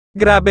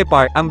Grabe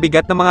par, ang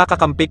bigat ng mga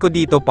kakampi ko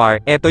dito par,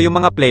 eto yung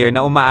mga player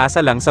na umaasa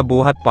lang sa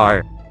buhat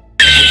par.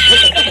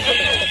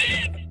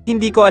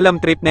 Hindi ko alam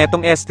trip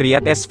netong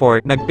S3 at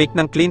S4, nagpick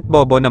ng Clint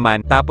Bobo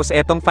naman, tapos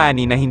etong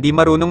Fanny na hindi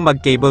marunong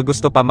mag-cable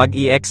gusto pa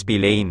mag-EXP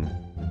lane.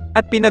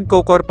 At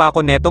pinagkokor pa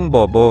ako netong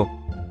Bobo.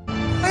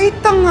 Ay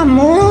tanga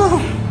mo!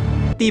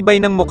 Tibay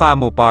ng mukha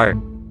mo par.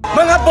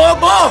 Mga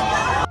bobo!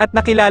 At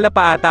nakilala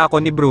pa ata ako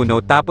ni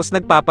Bruno tapos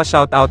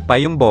nagpapa-shoutout pa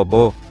yung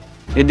Bobo.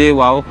 Hindi,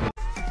 wow.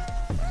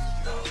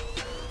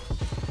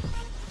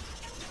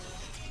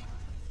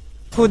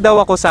 Who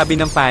daw ako sabi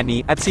ng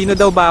Fanny, at sino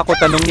daw ba ako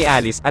tanong ni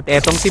Alice, at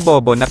etong si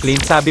Bobo na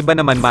Clint sabi ba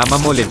naman mama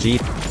mo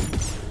legit.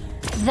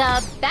 The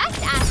best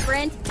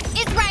aspirant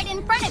is right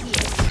in front of you.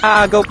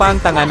 Aagaw pa ang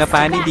tanga na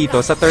Fanny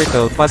dito sa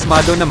turtle,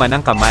 pasmado naman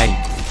ang kamay.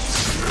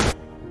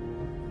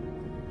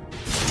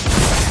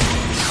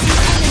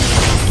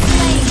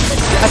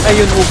 At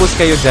ayun ubos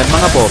kayo dyan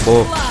mga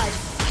Bobo.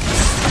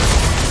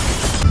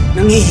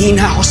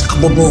 Nangihina ako sa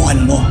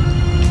kabobohan mo.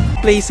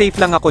 Play safe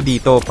lang ako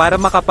dito para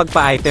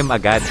makapagpa-item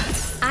agad.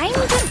 I'm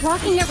just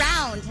walking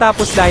around.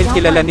 Tapos dahil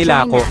kilala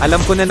nila ako,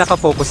 alam ko na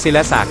nakafocus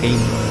sila sa akin.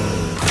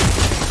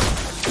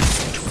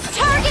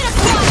 Target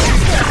acquired.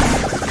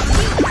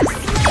 You have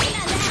slain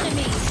an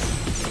enemy.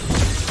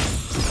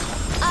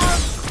 Of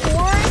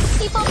course,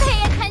 people pay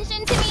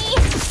attention to me.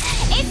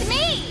 It's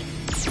me.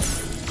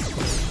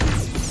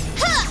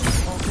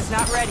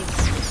 Not ready.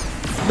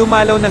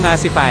 Dumalaw na nga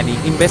si Fanny,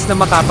 imbes na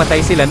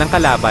makapatay sila ng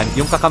kalaban,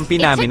 yung kakampi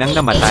namin ang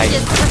namatay.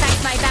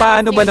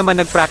 Paano ba naman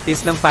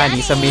nag-practice ng Fanny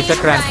sa meta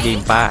crank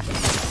game pa?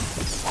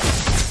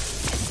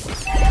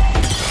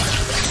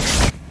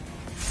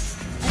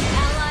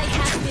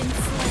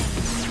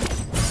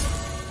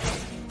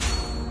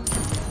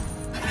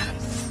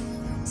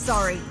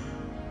 Sorry.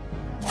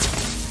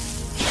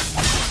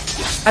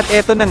 At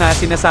eto na nga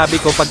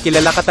sinasabi ko, pag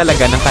kilala ka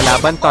talaga ng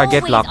kalaban,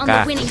 target lock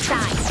ka.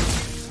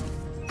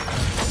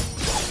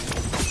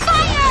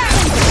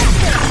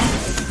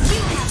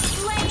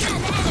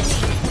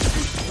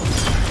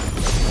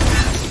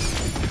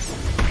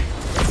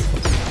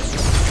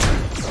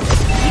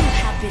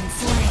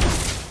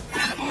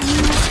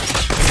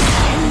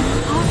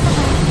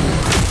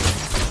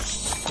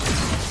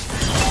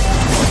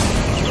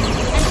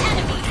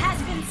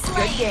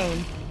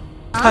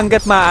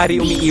 Hanggat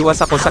maaari umiiwas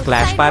ako sa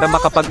clash para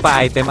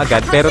makapagpa-item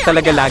agad, pero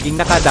talaga laging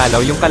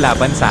nakadalaw yung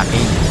kalaban sa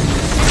akin.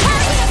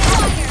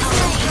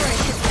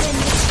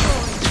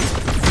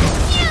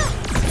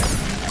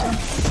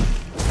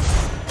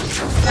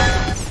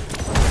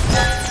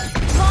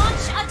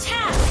 Launch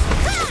attack!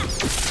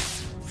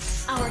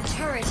 Our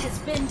turret has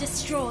been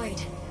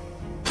destroyed.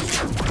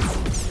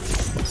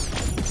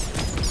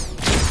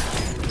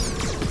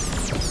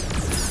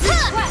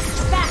 Request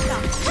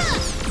backup!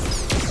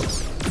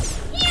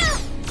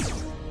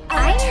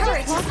 Our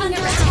turret is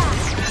under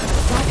attack.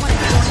 Don't want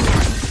to join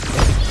them.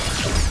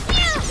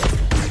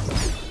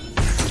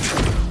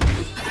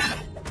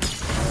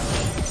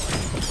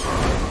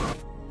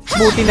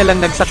 Buti na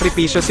lang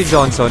nagsakripisyo si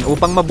Johnson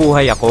upang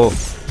mabuhay ako.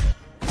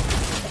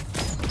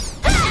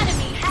 An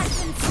enemy has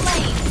been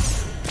slain.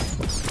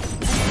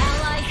 An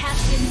ally has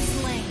been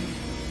slain.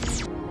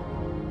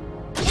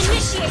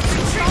 Initiate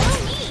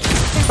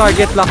retreat.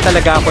 Target lock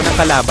talaga ako ng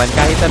kalaban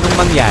kahit anong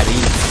mangyari.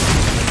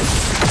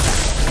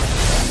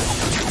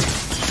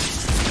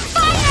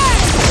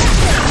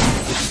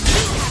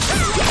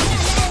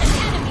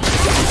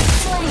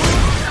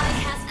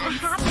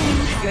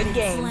 Good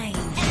game.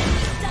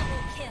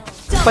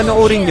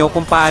 Panoorin nyo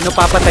kung paano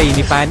papatayin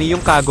ni Fanny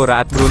yung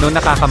Kagura at Bruno,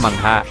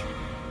 nakakamangha.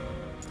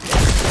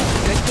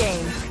 Good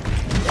game.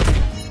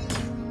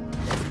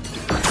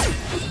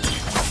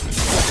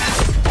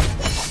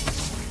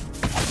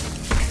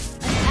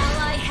 An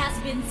ally has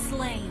been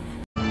slain.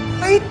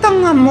 Ay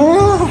tanga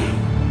mo!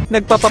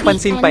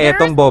 Nagpapapansin pa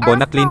etong Bobo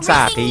na Clint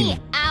sa akin.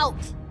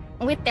 Out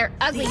with their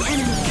ugly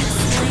Enemy has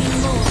slain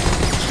more.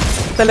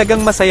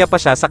 Talagang masaya pa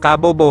siya sa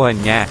kabobohan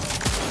niya.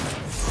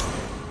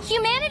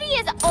 Humanity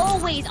is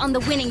always on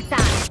the winning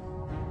side.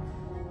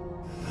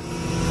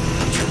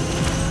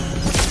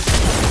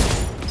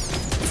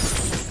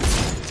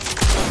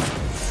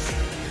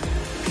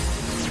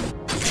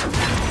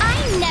 I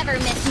never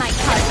miss my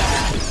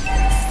target.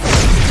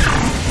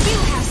 You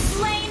have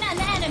slain an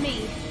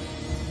enemy.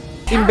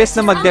 Imbes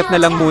na mag-def na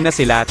lang muna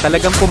sila,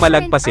 talagang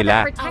pumalag pa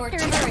sila. Our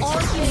turret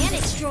has been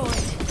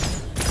destroyed.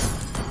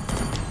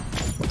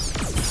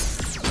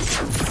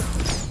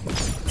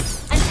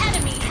 An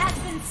enemy has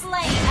been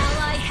slain.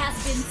 Ally has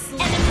been slain.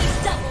 Enemy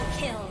double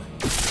kill.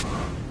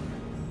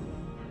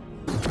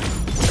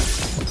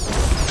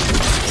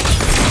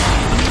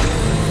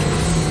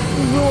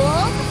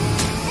 Rule?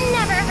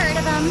 Never heard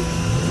of them.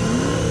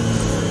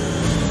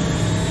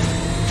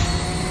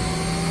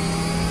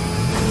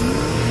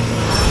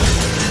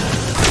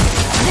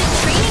 The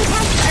training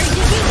tests are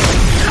defeated.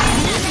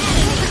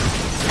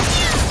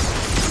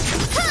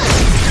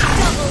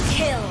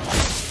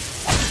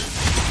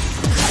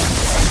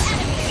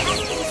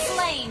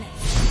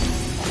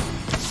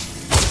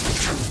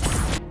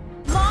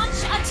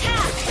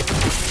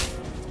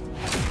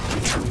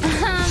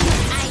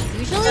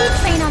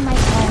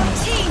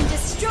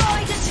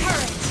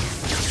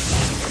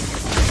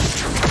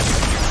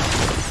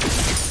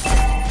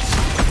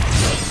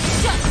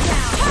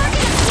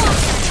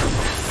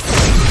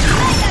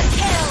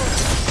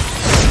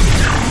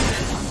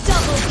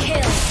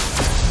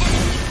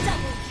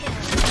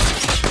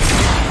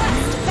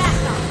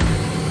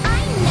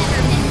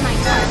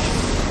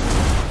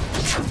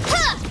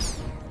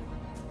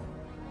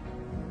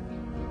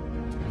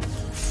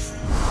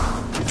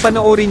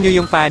 Panoorin nyo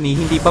yung Fanny,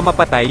 hindi pa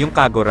mapatay yung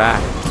Kagura.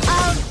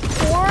 Of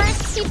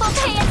course, people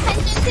pay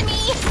attention to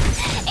me.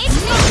 It's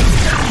me.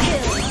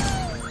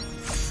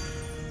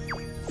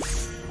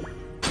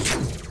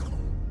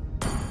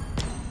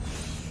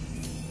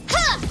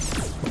 Huh!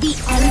 The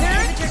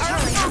Enders are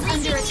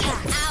under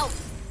attack. Out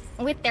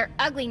with their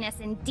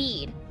ugliness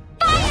indeed.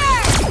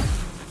 Fire!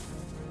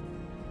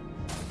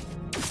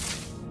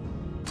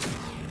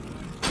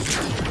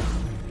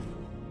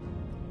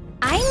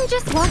 I'm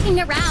just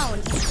walking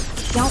around.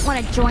 Don't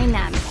want to join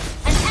them.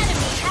 An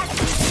enemy has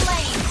been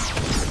slain.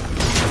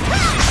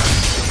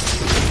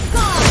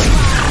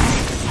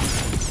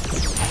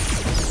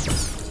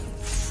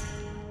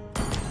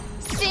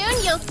 Soon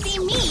you'll see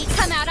me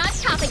come out on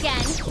top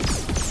again.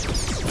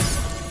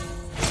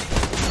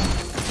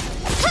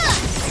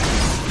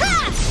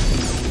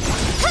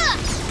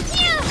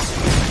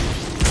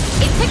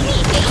 It took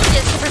me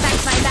ages to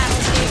perfect my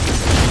Batute.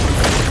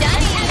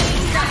 Stunning.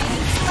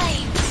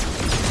 Slain.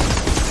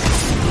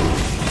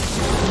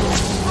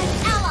 An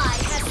ally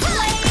has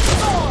slain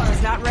Lord.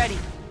 He's not ready.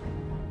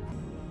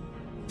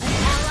 An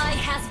ally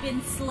has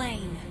been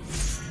slain.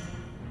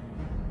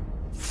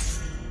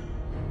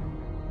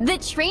 The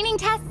training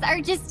tests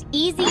are just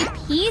easy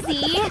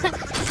peasy.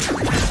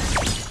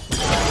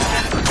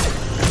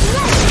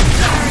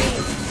 Legendary.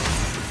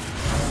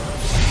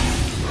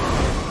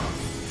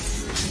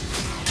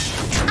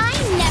 I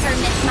never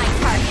miss my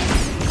target.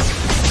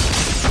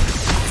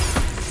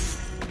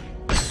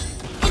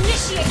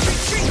 Initiate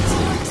retreat.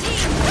 Your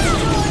team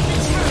destroy the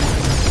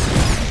turret.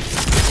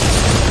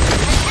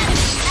 An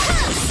enemy has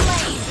been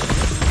slain.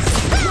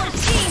 Your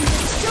team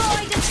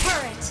destroyed a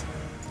turret.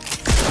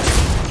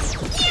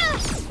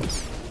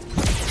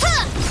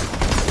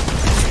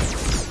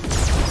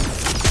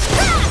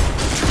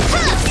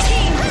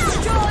 Team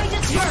destroyed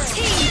a turret.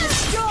 Team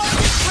destroyed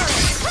a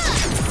turret.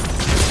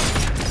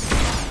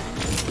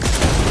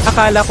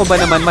 Akala ko ba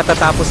naman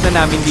matatapos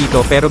na namin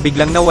dito pero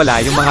biglang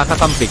nawala yung mga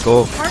kakampi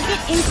ko.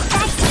 Target in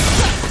sight.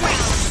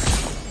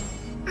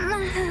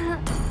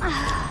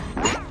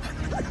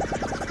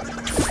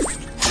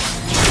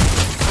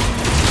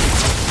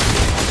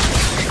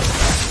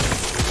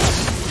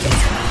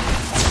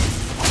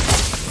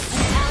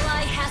 An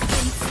ally has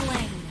been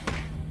slain.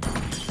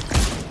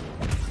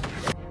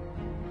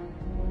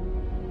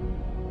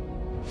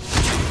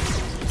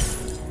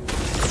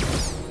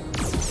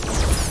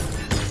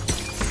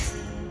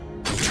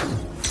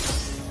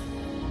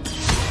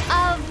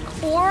 Of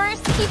course,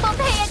 people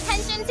pay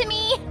attention to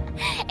me.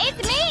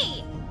 It's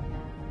me.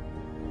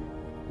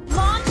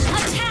 Launch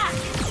attack.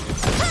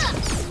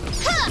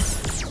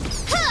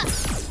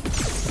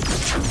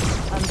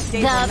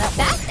 The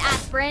best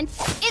aspirant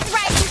is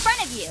right in front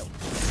of you.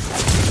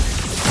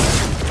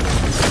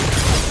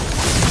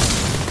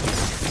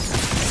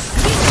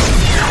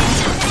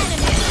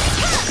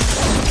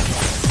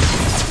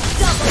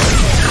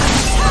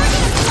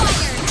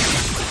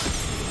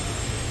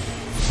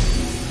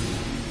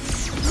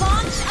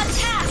 Launch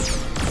attack.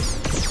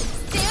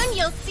 Soon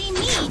you'll see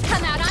me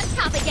come out on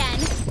top again.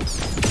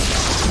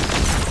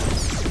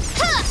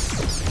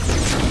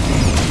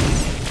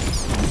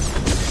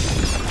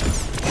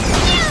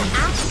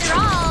 After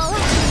all,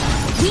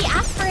 we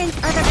aspirants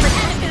are the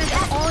protectors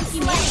of all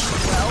humanity.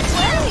 Well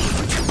played.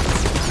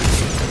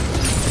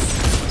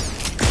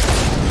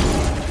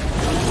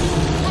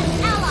 An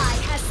ally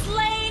has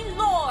slain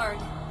Lord.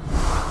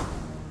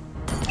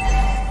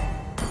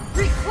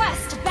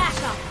 Request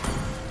backup.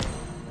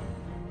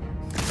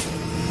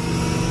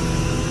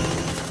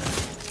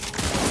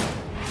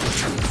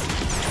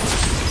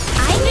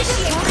 I'm just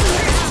walking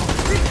around.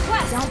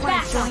 Request Don't want to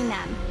backup. join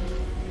them.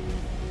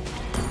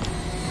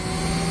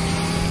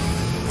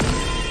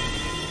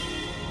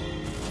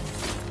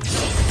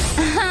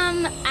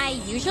 I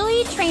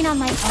usually train on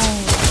my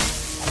own.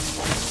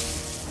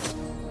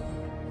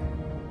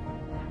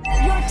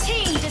 Your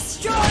team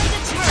destroyed the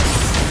turret.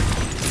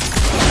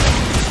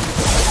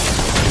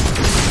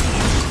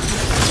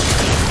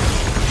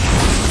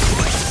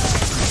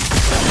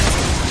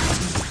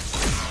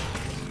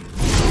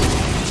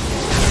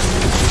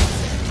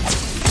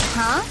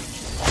 Huh?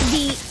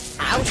 The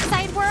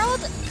outside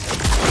world?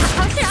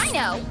 How should I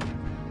know?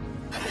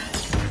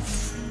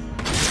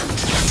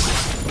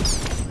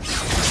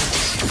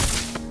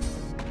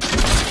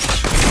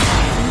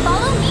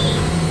 Follow me!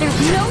 There's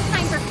no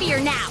time for fear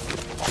now!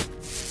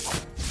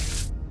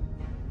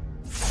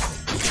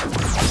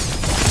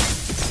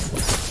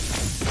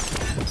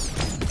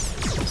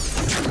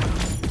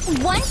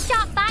 One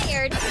shot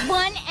fired,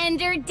 one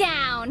ender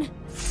down.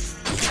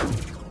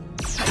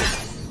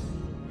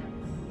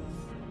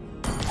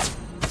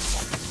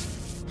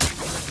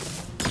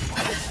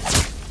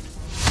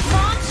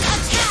 Launch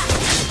attack.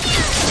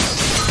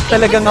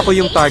 Talagang ako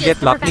yung target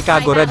lock ni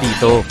Kagura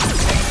dito.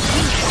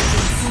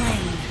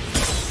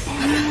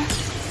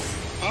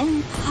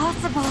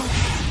 Impossible.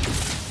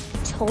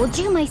 Told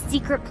you my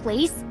secret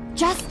place?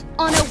 Just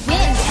on a whim.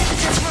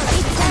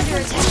 It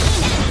doesn't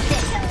mean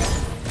anything.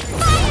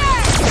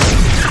 Fire!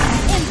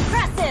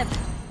 Impressive.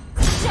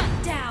 Shut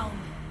down.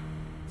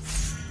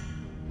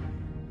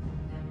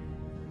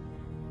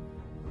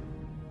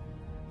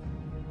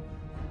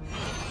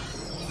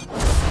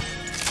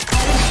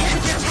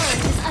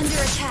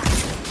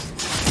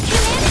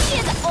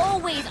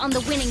 on the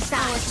winning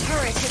side. Our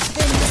turret has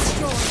been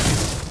destroyed.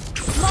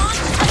 Launch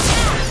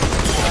attack!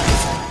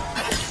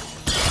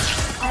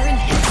 Our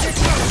inhibitor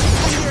turret is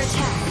under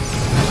attack.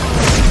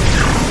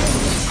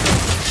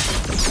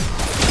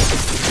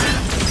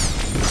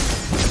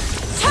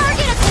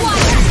 Target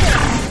acquired!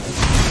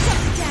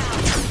 Shut down.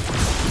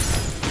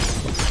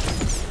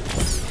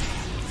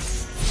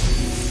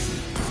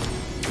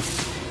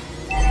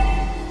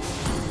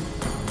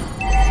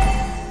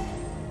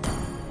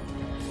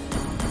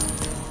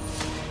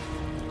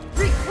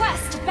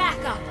 Request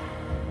backup.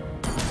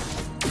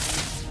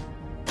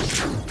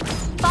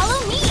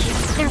 Follow me!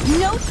 There's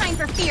no time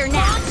for fear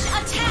now! Launch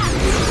attack!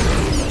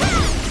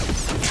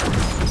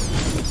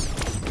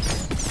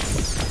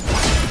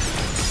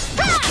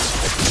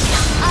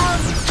 Of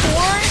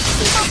course,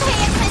 people pay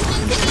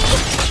attention to me!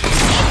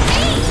 It's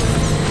me!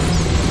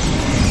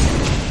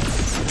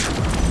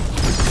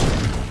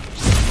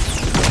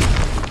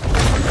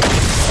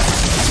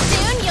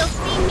 Soon you'll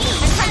see me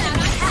in front of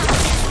Enemy has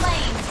been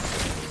slain.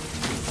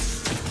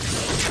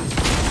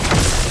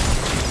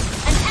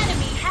 An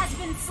enemy has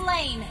been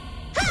slain.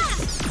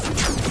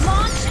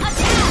 Launch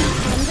attack!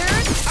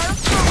 Defenders are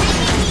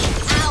freaking me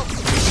out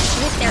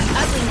with their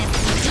ugliness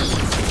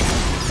indeed.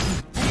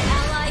 An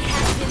ally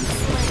has been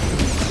slain.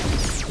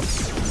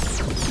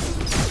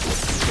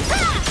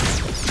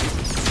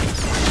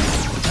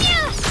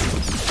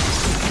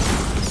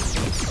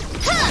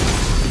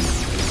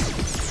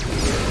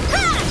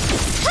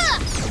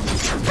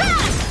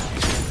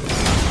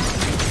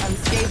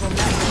 Unstable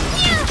network.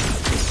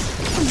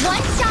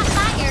 One shot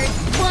fired,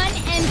 one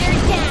ender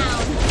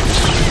down.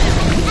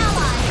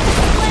 Ally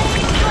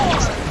slain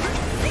Lord.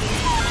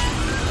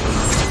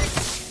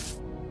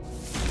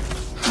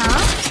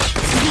 Huh?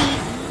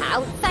 The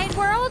outside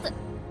world?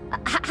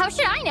 How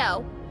should I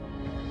know?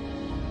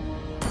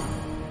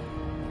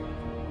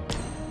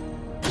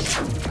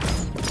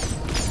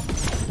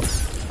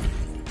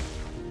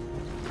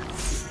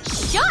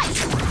 Shut!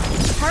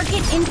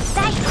 Target in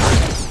sight!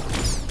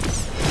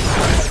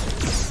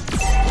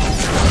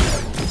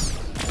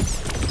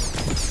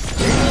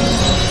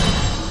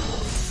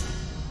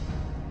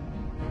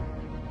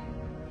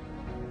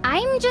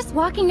 I'm just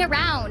walking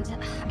around.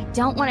 I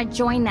don't want to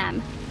join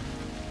them.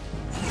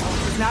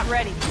 He's not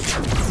ready.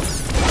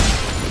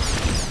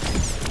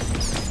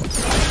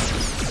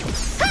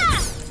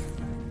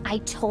 I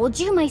told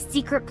you my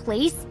secret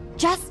place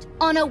just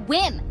on a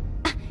whim.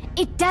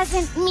 It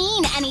doesn't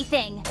mean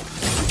anything.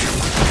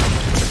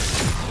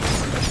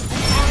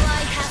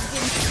 Ally has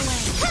been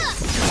slain.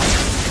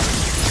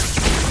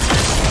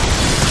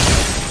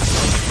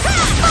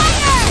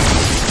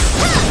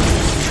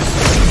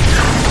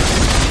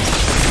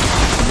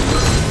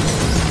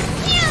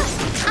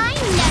 I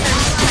never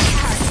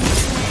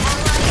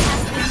Ally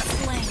has been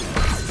slain.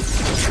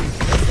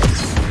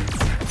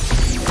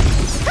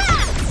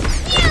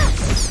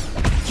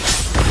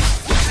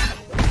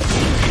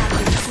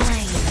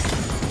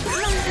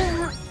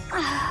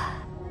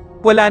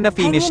 Wala na,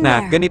 finish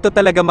na. Ganito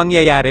talaga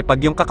mangyayari pag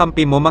yung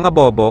kakampi mo mga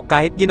bobo,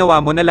 kahit ginawa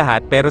mo na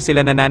lahat pero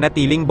sila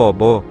nananatiling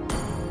bobo.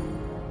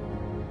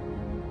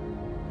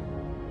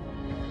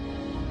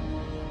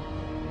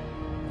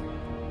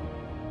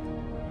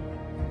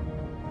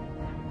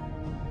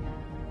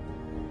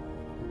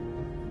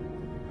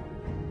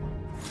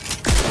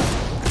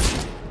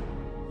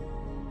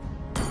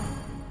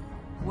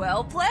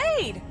 Well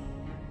played.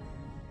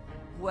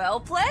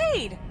 Well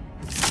played.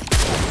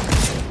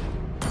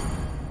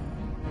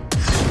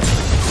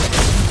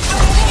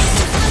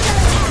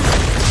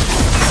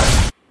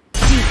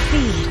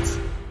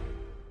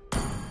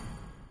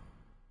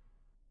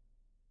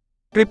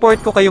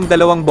 Report ko kayong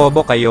dalawang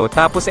bobo kayo,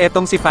 tapos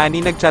etong si Fanny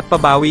nagchat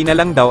pabawi na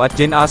lang daw at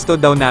ginasto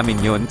daw namin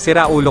yun.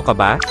 Sira ulo ka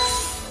ba?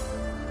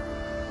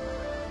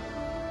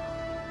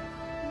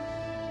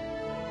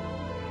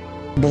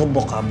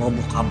 Bobo ka, bobo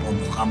ka,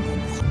 bobo ka,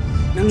 bobo ka.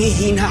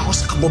 Nangihina ako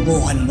sa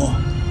kabobohan mo.